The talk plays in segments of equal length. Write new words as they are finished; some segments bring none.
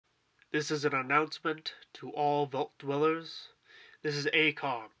This is an announcement to all vault dwellers. This is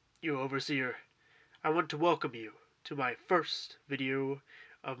ACOM, your overseer. I want to welcome you to my first video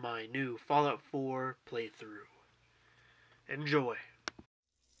of my new Fallout 4 playthrough. Enjoy.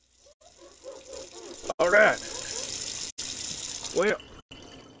 Alright. Well,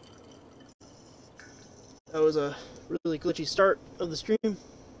 that was a really glitchy start of the stream.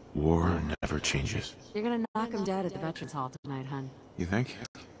 War never changes. You're gonna knock him dead at the Veterans Hall tonight, hun. You think?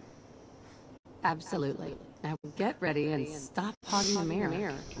 Absolutely. Now get ready and stop hogging the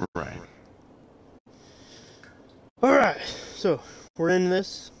mirror. Right. Alright, so we're in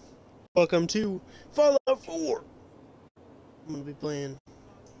this. Welcome to Fallout 4. I'm gonna be playing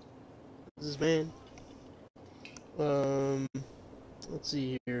this man. Let's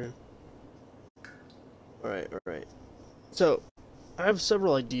see here. Alright. So, I have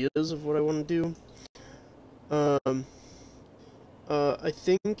several ideas of what I want to do. I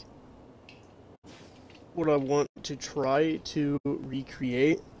think what I want to try to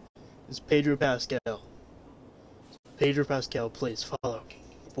recreate is Pedro Pascal. Pedro Pascal plays Fallout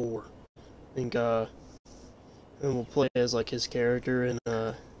 4. I think, and we'll play as, like, his character in,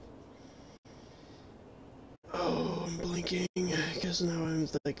 oh, I'm blinking. I guess now I'm,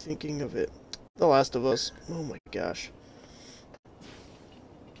 like, thinking of it. The Last of Us. Oh my gosh.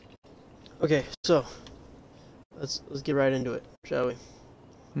 Okay, so, let's get right into it, shall we?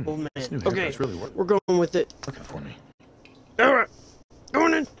 Old man. Okay, really we're going with it. Working for me. Alright,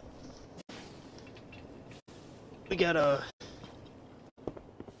 going in. We got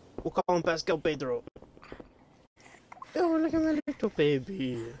we'll call him Pescal Padro. Oh, look at my little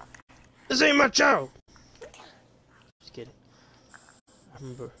baby. This ain't my child. Just kidding. I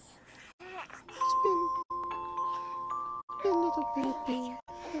remember. Little baby.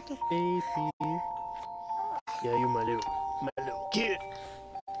 Yeah, you're my little kid.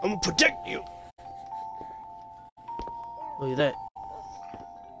 I'm gonna protect you. Look at that.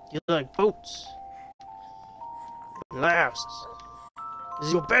 You like boats. Laughs. This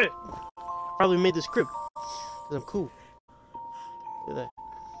is your bed. Probably made this crib. Cause I'm cool. Look at that.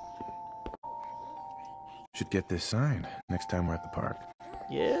 Should get this signed next time we're at the park.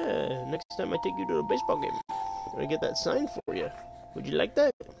 Yeah, next time I take you to a baseball game, I'm gonna get that signed for you. Would you like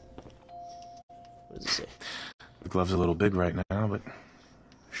that? What does it say? The glove's a little big right now, but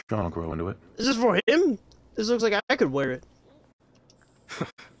Sean will grow into it. Is this for him? This looks like I could wear it.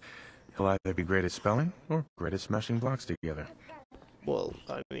 He'll either be great at spelling or great at smashing blocks together. Well,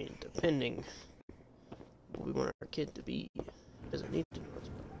 I mean, depending what we want our kid to be. Doesn't need to know as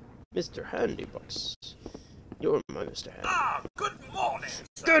well. Mr. Handybucks. You're my Mr. Handy. Ah, good morning,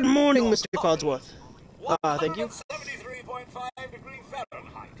 sir. Good morning, Mr. Codsworth. Thank you. 173.5 degrees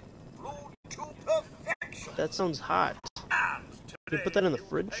Fahrenheit. Brewed to perfection. That sounds hot. And Can you put that in the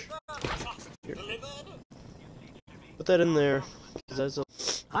fridge? Here. delivered. Put that in there. 'Cause that's a...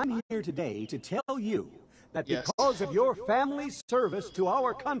 I'm here today to tell you that Yes. because of your family's service to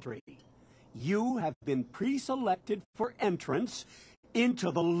our country, you have been pre-selected for entrance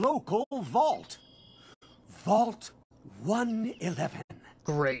into the local vault. Vault 111.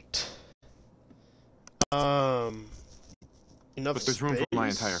 Great. Enough But there's room for my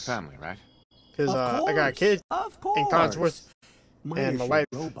entire family, right? Because Of I got a kid Of course. and Codsworth. Mine and is my your wife.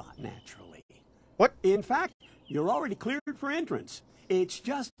 robot, naturally. What? In fact, you're already cleared for entrance. It's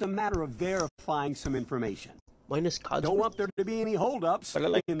just a matter of verifying some information. Minus Codsworth. Don't want there to be any holdups But I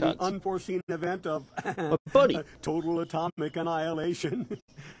like in Cods. the unforeseen event of My buddy. total atomic annihilation.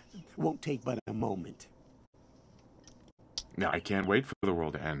 Won't take but a moment. Yeah, I can't wait for the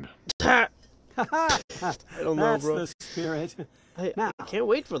world to end. I don't know, That's bro. the spirit. I Now, can't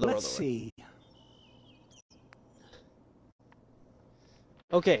wait for the world let's to end. see.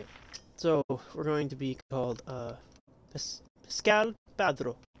 Okay, so we're going to be called Pescal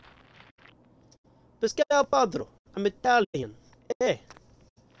Padro. Pescal Padro. I'm Italian. Hey.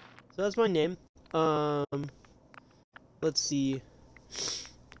 So that's my name. Let's see.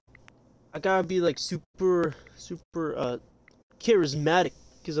 I gotta be like super charismatic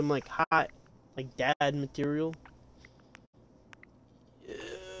because I'm like hot, like dad material. Yeah,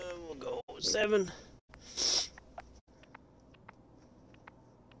 we'll go 7.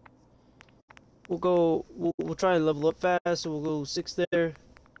 We'll try and level up fast, so we'll go 6 there.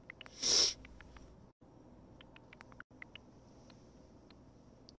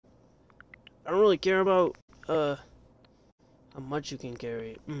 I don't really care about how much you can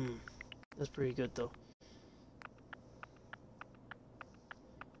carry. That's pretty good though.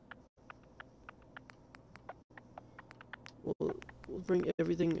 We'll bring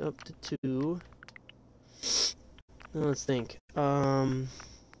everything up to 2. Now let's think.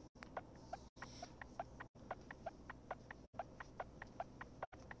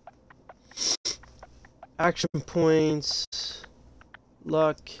 Action points,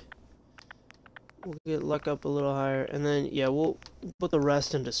 luck. We'll get luck up a little higher, and then yeah, we'll put the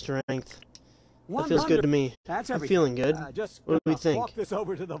rest into strength. That feels good to me. That's I'm everything. feeling good. Just What do we think? walk this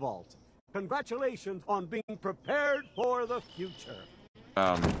over to the vault. Congratulations on being prepared for the future.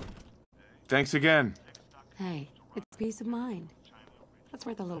 Thanks again. Hey, it's peace of mind. That's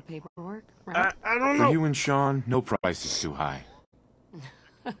worth a little paperwork, right? I don't For know. you and Sean, no price is too high.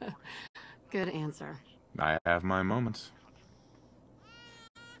 Good answer. I have my moments.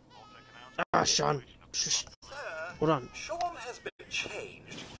 Sean. Shh. Sir, Hold on. Sean has been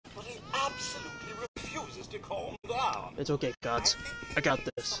changed, but he absolutely refuses to calm down. It's okay, gods. I got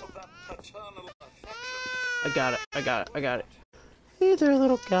this. Some of that paternal affection. I got it. Hey there,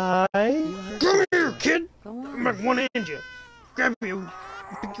 little guy. Come here, kid. Go I'm on. like one hand you. Grab you.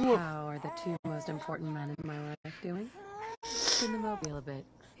 Pick you up. How are the two most important men in my life doing? Spin the mobile a bit.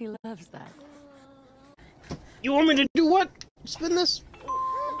 He loves that. You want me to do what? Spin this?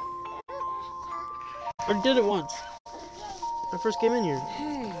 I did it once. I first came in here.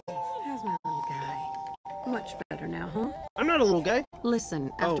 Hey, how's my little guy? Much better now, huh? I'm not a little guy.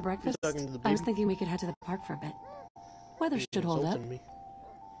 Listen, Oh, after you're breakfast, talking to the I was baby? thinking we could head to the park for a bit. Weather should hold up. Insulting me.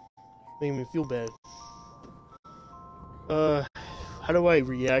 Making me feel bad. How do I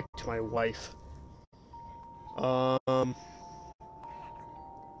react to my wife?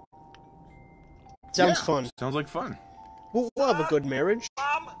 Sounds fun. Sounds like fun. We'll have a good marriage.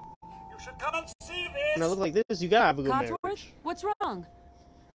 Mom, you should come and see this. When I look like this, you gotta have a good Codsworth, marriage. what's wrong?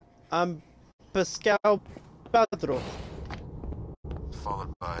 I'm Pescal Padro.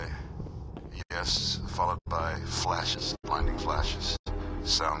 Followed by followed by flashes, blinding flashes,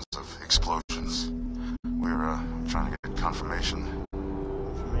 sounds of explosions. We're trying to get confirmation.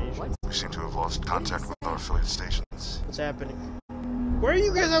 Information. We seem to have lost contact with our affiliate stations. What's happening? Where are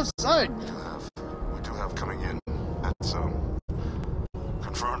you guys outside? We do have coming in at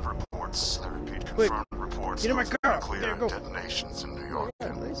confirmed reports. I repeat, Quick, confirmed reports get in my of car. nuclear There you go. detonations in New York Yeah,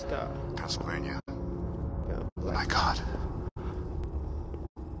 and nice car. Pennsylvania. Yeah, My God.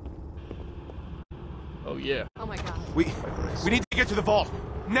 Oh yeah. Oh my god. We need to get to the vault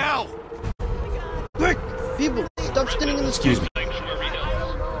now. Quick! People, stop standing in the street. Excuse me. Sanctuary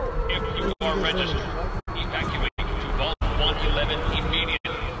Hills. If you are registered, evacuate to Vault 111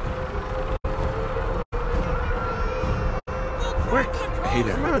 immediately. Quick! Hey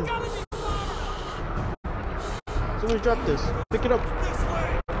there. Come on! Somebody drop this. Pick it up.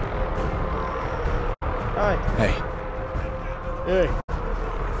 Hi. Hey. Hey.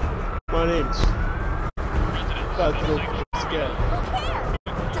 My name's Pedro Pascal.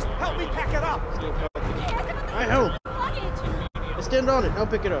 Just help me pack it up. I help. I stand on it. I'll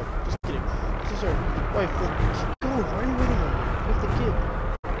pick it up. Just kidding. This is our wife. Keep going. Why are you waiting on me? With the kid.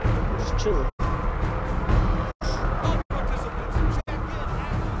 We're just chilling.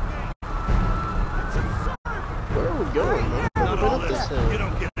 Where are we going, man? We've been up this hill.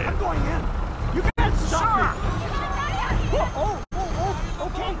 I'm going in. You can't stop me.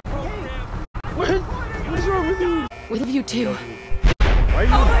 Okay. What? What is wrong with you? We love you too. Why are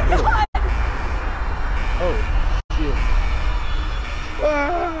you in the middle? Oh, shit.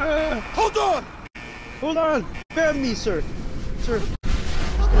 Ah! Hold on. Hold on! Grab me, sir! Sir, just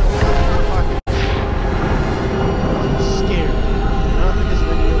gonna hold it in my pocket. I'm scared. Not because of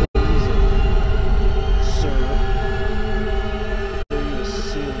any other reason. Sir. What do you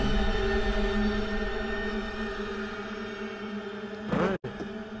assume? Alright.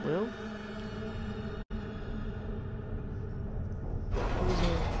 Well. What was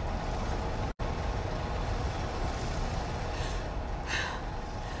that?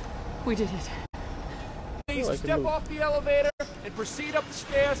 We did it. Please I can step move. off the elevator and proceed up the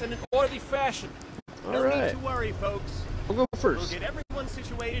stairs in an orderly fashion. No need Alright. to worry, folks. I'll go We'll first. get everyone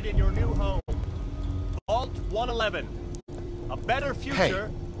situated in your new home. Vault 111. A better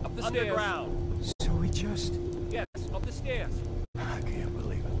future Up the underground. So we just... Yes, up the stairs. I can't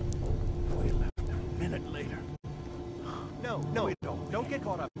believe it. We left a minute later. No, don't get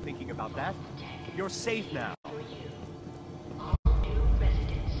caught up thinking about that. You're safe now.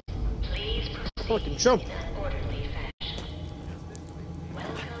 Fucking jump!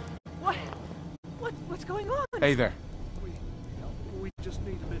 What's going on? Hey there. We just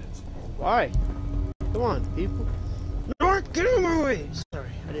need a minute. Why? Come on, people. North, get out of my way! Sorry,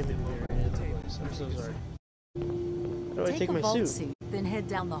 I didn't mean to wear it. I'm so sorry. How do I take a my vault suit? seat, then head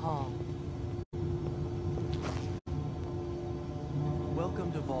down the hall.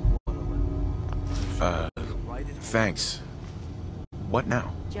 Welcome to Vault 111. Right in Thanks. What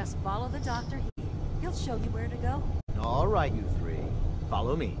now? Just follow the doctor here. He'll show you where to go. All right, you three.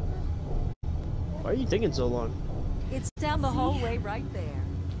 Follow me. Why are you taking so long? It's down the hallway right there.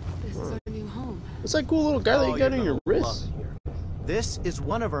 This is our new home. What's that cool little guy that you got in your wrist? love it here. This is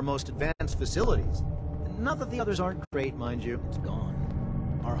one of our most advanced facilities. Not that the others aren't great, mind you. It's gone.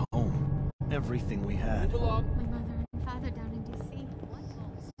 Our home. Everything we had. My mother and father down in D.C.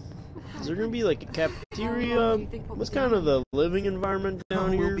 Is there gonna be like a cafeteria? What's kind of the living environment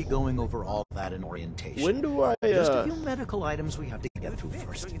down here? We'll be going over all that in orientation. When do I, Just a few medical items we have to get to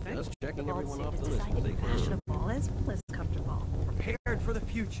first. Just checking everyone off the list. Designed to be fashionable as well as comfortable. Prepared for the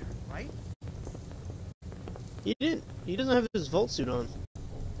future, right? He doesn't have his vault suit on.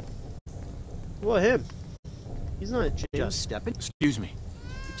 What, him? He's not a James. Just step in. Excuse me.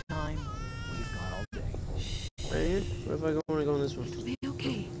 Time we've got all day. Right here? What if I want to go in this one? It'll be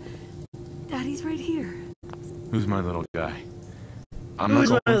okay. Daddy's right here. Who's my little guy? I'm Who's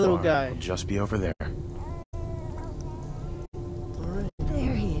not my going little far. guy? I'll just be over there. Alright.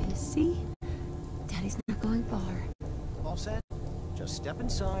 There he is. See? Daddy's not going far. All set? Just step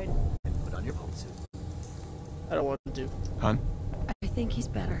inside and put on your vault suit. I don't want to. Hun? I think he's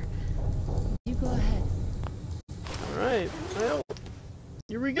better. You go ahead. Alright. Well,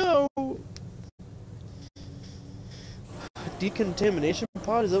 here we go. Decontamination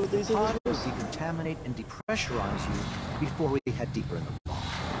pod? Is that what they said Pod will this was? decontaminate and depressurize you before we head deeper in the vault.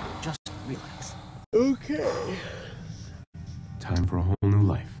 Just relax. Okay. Time for a whole new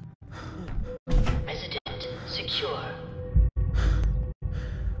life. Resident secure.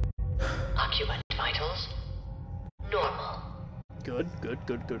 Occupant vitals normal. Good.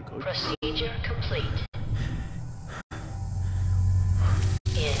 Procedure complete.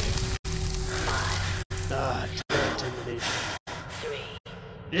 In 5, Decontamination. 3,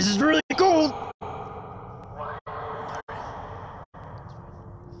 This is really cold! 1.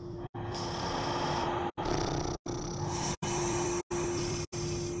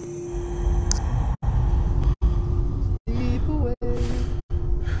 Sleep away.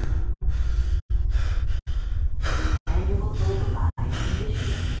 Manual override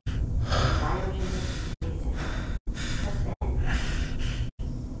initiated. Biogen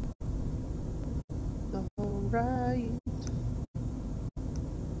Alright.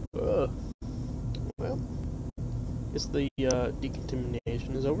 Well, guess the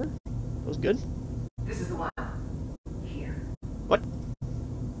decontamination is over. That was good. This is the one. Here. What?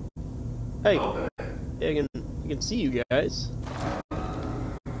 Hey, yeah, I can see you guys.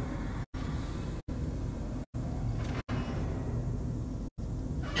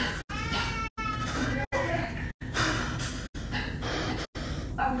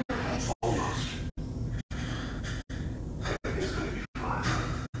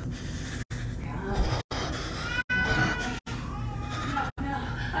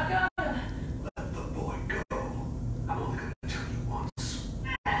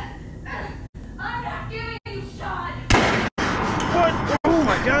 What? Oh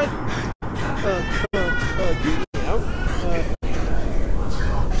my god! Get me out.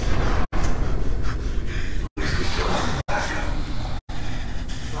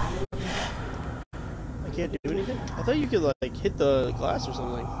 I can't do anything? I thought you could, like, hit the glass or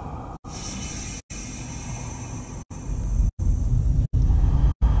something.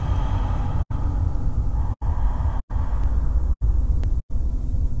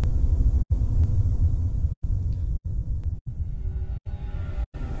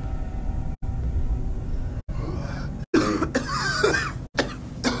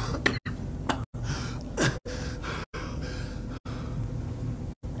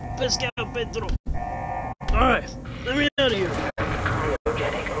 Pescal Padro. Alright, let me out of here.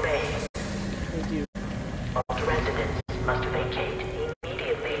 Cryogenic array. Thank you. All residents must vacate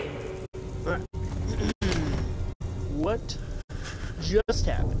immediately. Alright. What just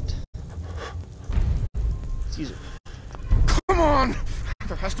happened? Caesar. Come on!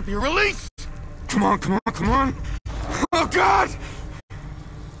 There has to be a release! Come on! Oh, God!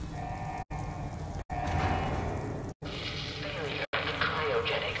 Failure of the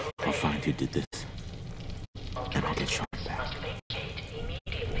cryogenic array. I'll find who did this. All And I'll get residents Sean back. must vacate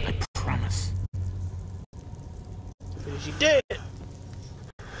immediately. I promise. She did!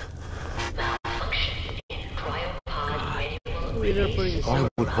 Malfunction in cryopod manual We ended up putting release. Why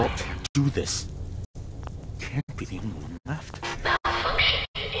would Vault do this? Can't be the only one left. Malfunction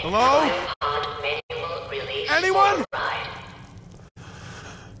in Hello? cryopod manual release. Anyone? Override.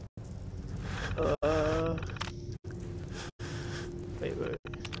 Wait.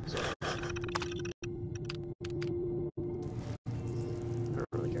 Sorry. I don't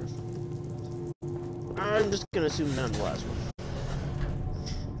really care. I'm just gonna assume down the last one.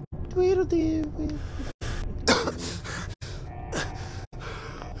 Tweedledee.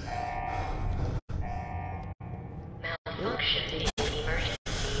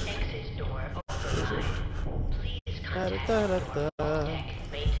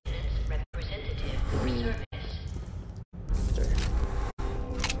 Maintenance representative for service.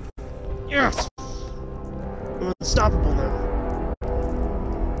 Yes! I'm unstoppable now.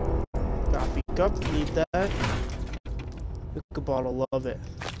 Coffee cup, need that. Hookah bottle, love it.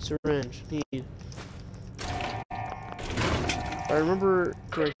 Syringe, need. If I remember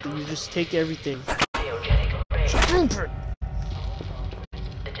correctly, you just take everything. Stupid!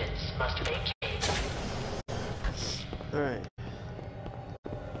 Alright.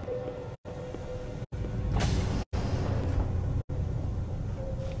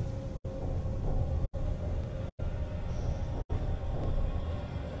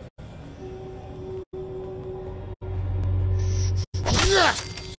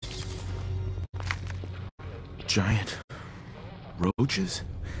 Giant roaches?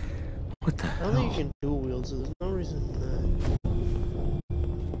 What the hell? I don't think you can dual wield, so there's no reason for that.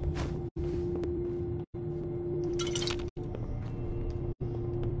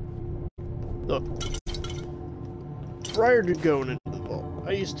 Look. Prior to going into the vault,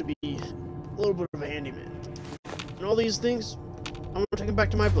 I used to be a little bit of a handyman. And all these things, I'm gonna take them back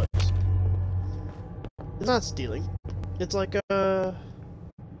to my place. It's not stealing. It's like,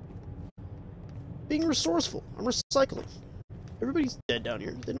 being resourceful. I'm recycling. Everybody's dead down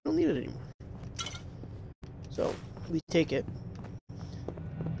here. They don't need it anymore. So, we take it.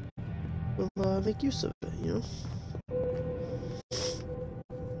 We'll, make use of it, you know?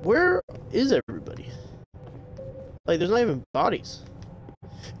 Where is everybody? Like, there's not even bodies.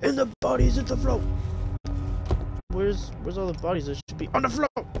 And the bodies at the float! Where's all the bodies that should be on the float?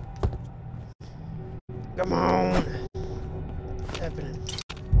 Come on! What's happening?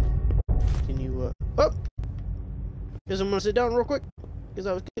 Can you, oh! Guess I'm gonna sit down real quick. Because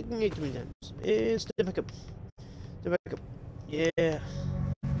I was kicking it too many times. And step back up. Step back up. Yeah.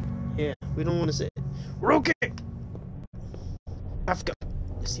 Yeah, we don't want to sit. We're okay! I've got.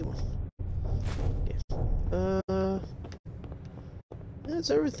 I see one. Okay. That's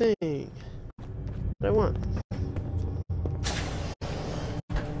everything that I want.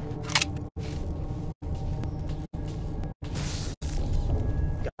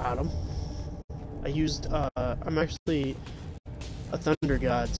 Got him. I used, I'm actually a thunder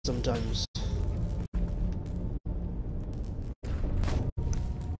god sometimes.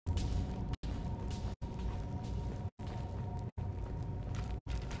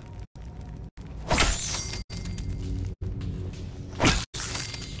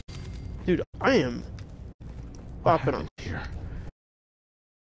 Dude, I am bopping on here.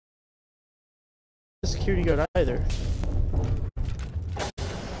 Security guard either. I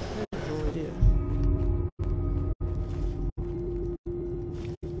have no idea.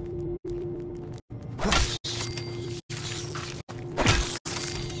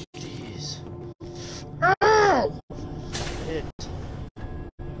 Jeez. Ow! Hit.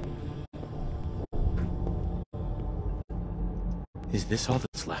 Is this all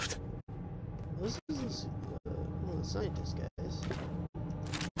that's left? This is one of the scientist guys.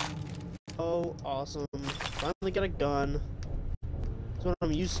 Oh, awesome. Finally got a gun. That's what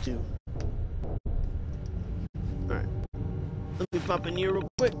I'm used to. Alright. Let me pop in here real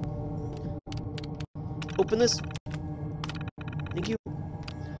quick. Open this. Thank you.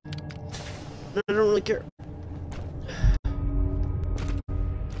 No, I don't really care. I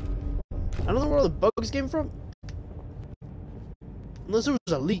don't know where all the bugs came from. Unless it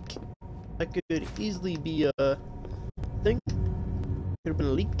was a leak. That could easily be a thing. Could have been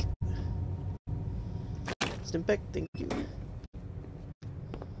a leak. Stimpack, thank you.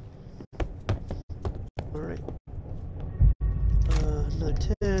 Alright. Another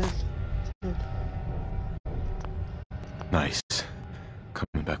 10. Nice.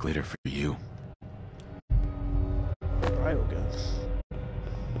 Coming back later for you. Cryo gun.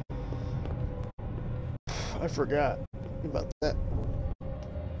 I forgot about that.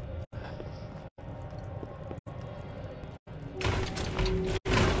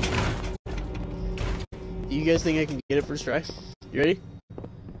 You guys think I can get it first try? You ready?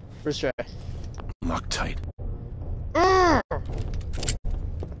 First try. Loctite. I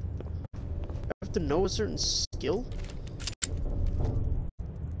have to know a certain skill?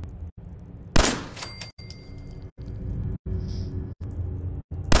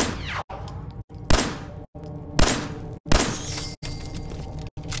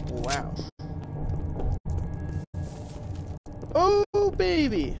 Wow. Oh,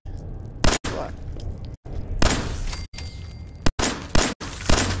 baby! What?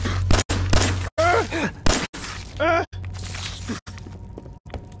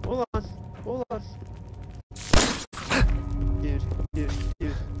 Hold on. Hold on.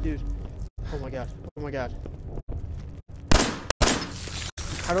 Dude. Oh my god. Oh my god.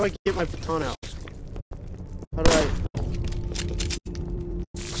 How do I get my baton out? How do I...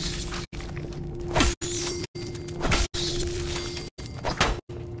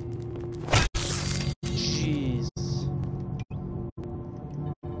 Jeez.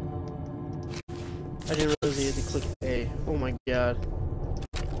 I didn't realize you had to click A. Oh my god.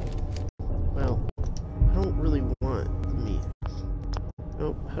 Well, I don't really want the meat.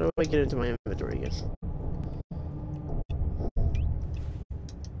 Nope. How do I get into my inventory again?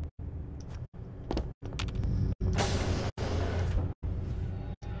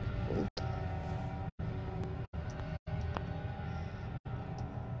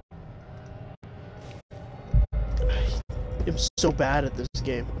 I'm so bad at this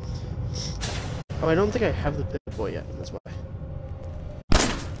game. Oh, I don't think I have the Pip-Boy yet, that's why.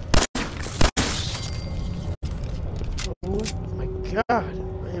 Oh my god,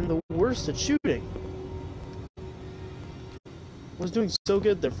 I am the worst at shooting. I was doing so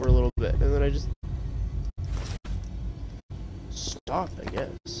good there for a little bit, and then I just stopped, I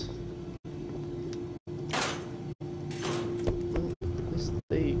guess. Well, at least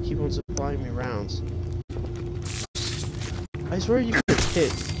they keep on supplying me rounds. I swear you could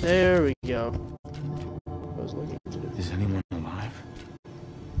hit. There we go. I was looking to do. Is anyone alive?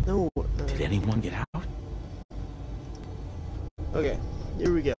 No. Did anyone get out? Okay,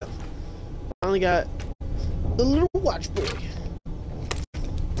 here we go. Finally got the little watch boy.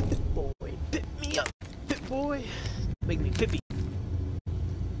 Pip boy, pip me up. Pip boy, make me pippy.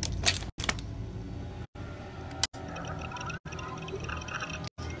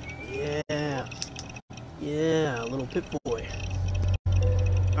 Yeah. Yeah, little Pip boy.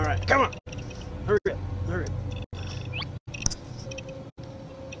 Alright, come on! Hurry up, hurry up.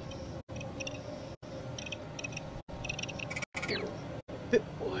 Pip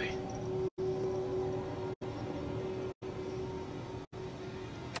boy.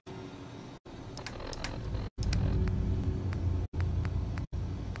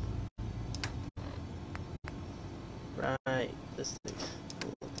 Right, this thing.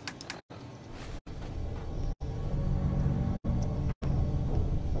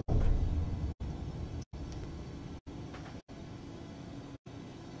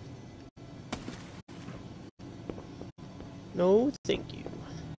 No, thank you.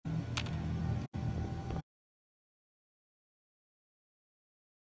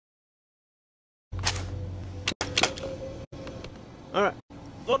 Alright.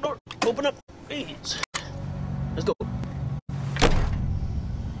 Vault door, open up, please. Let's go.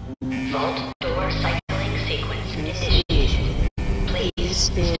 Vault door cycling sequence initiated. Please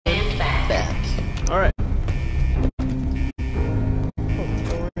stand back. Alright.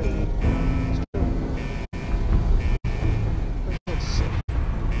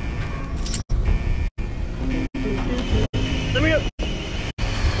 Let me up.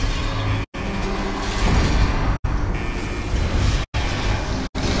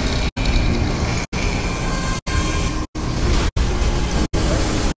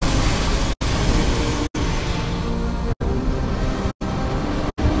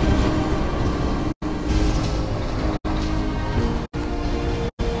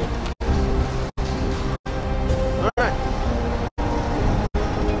 Alright.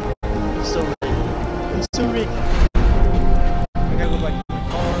 I'm so ready. I'm so ready. I gotta go back to the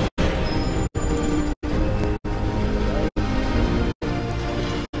car.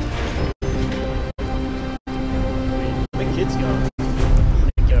 My kid's gone. I'm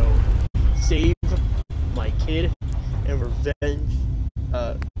gonna go save my kid and revenge,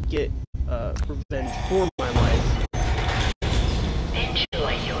 get revenge for my life.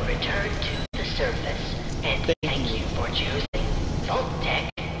 Enjoy your return to the surface, and thank you for choosing Vault Tech.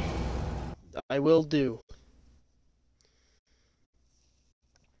 I will do.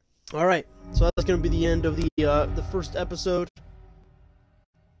 Alright, so that's gonna be the end of the first episode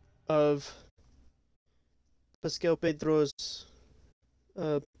of Pescal Padro's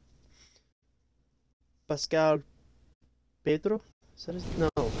Pescal Pedro? Is that his? No,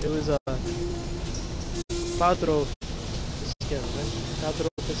 it was Padro Pescal, right? Padro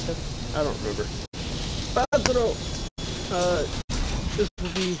Pescal? I don't remember. Padro! This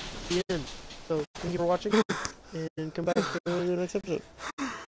will be the end. So, thank you for watching, and come back for the next episode.